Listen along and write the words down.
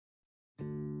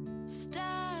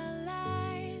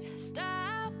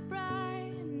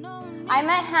I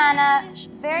met Hannah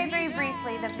very, very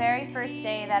briefly the very first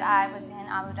day that I was in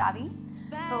Abu Dhabi,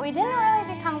 but we didn't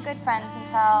really become good friends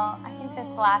until I think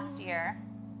this last year.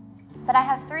 But I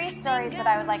have 3 stories that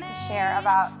I would like to share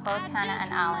about both Hannah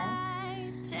and Allan.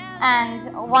 And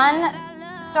one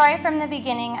story from the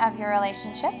beginning of your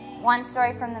relationship, one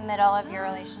story from the middle of your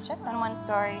relationship, and one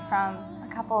story from a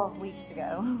couple of weeks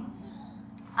ago.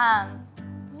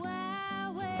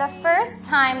 The first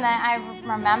time that I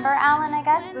remember Allan, I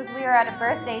guess, was we were at a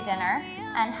birthday dinner,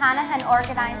 and Hannah had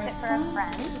organized it for a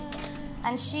friend.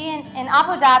 And in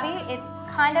Abu Dhabi, it's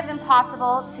kind of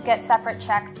impossible to get separate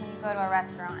checks when you go to a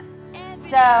restaurant.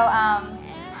 So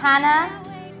Hannah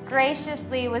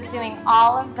graciously was doing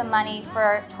all of the money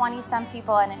for 20-some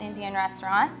people at an Indian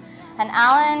restaurant, and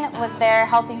Allan was there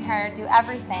helping her do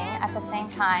everything at the same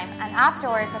time. And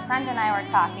afterwards, a friend and I were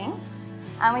talking,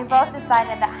 and we both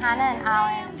decided that Hannah and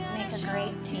Allan make a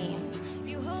great team.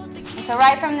 And so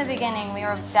right from the beginning, we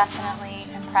were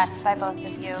definitely impressed by both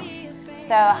of you.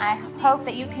 So I hope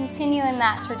that you continue in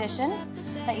that tradition,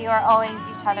 that you are always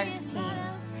each other's team.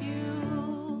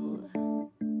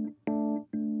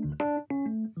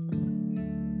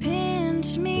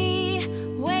 Pinch me,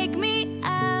 wake me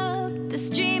up, this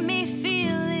dreamy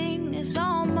feeling is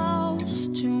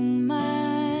almost too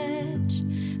much,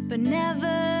 but never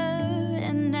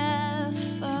enough.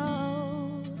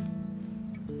 Oh,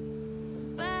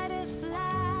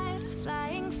 butterflies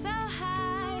flying so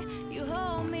high, you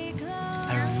hold me close.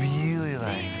 I really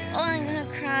like it. Oh, I'm gonna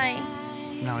cry.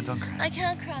 No, don't cry. I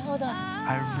can't cry, hold on.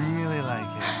 I really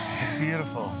like it. It's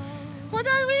beautiful. Hold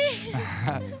on, wait.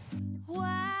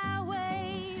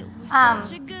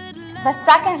 The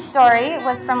second story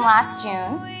was from last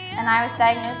June, and I was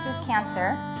diagnosed with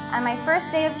cancer. On my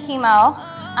first day of chemo,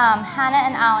 Hannah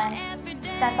and Allan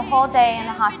spent the whole day in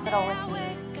the hospital with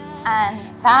me, and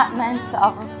that meant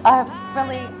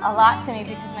really a lot to me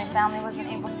because my family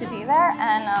wasn't able to be there.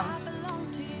 And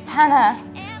Hannah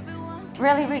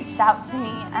really reached out to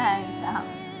me, and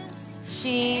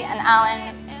she and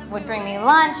Allan would bring me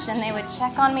lunch, and they would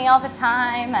check on me all the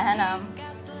time, and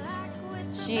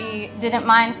she didn't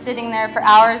mind sitting there for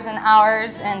hours and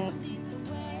hours and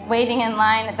waiting in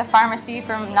line at the pharmacy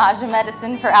for nausea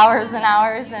medicine for hours and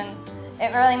hours, and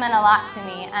it really meant a lot to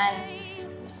me. And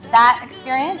that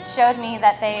experience showed me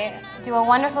that they do a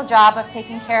wonderful job of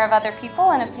taking care of other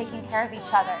people and of taking care of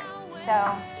each other.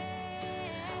 So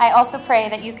I also pray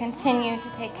that you continue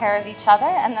to take care of each other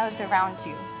and those around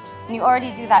you. And you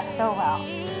already do that so well.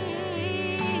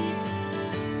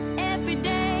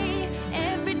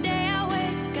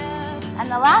 And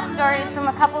the last story is from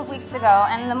a couple of weeks ago,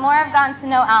 and the more I've gotten to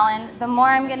know Allan, the more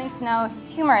I'm getting to know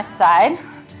his humorous side.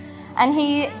 And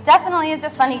he definitely is a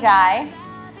funny guy.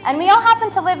 And we all happen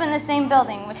to live in the same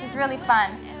building, which is really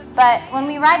fun. But when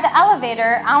we ride the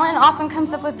elevator, Allan often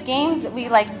comes up with games that we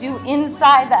do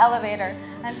inside the elevator.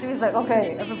 And so he's like,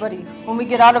 okay, everybody, when we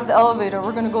get out of the elevator,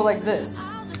 we're gonna go like this.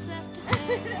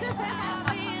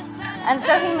 And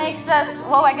so he makes us,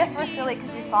 well, I guess we're silly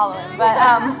because we follow him, but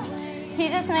he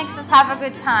just makes us have a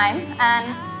good time.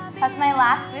 And that's my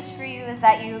last wish for you, is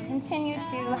that you continue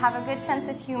to have a good sense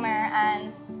of humor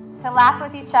and to laugh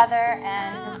with each other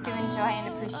and just to enjoy and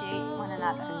appreciate one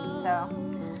another. So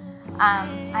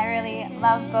I really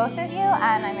love both of you,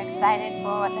 and I'm excited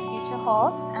for what the future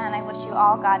holds, and I wish you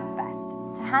all God's best.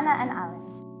 To Hannah and Allan.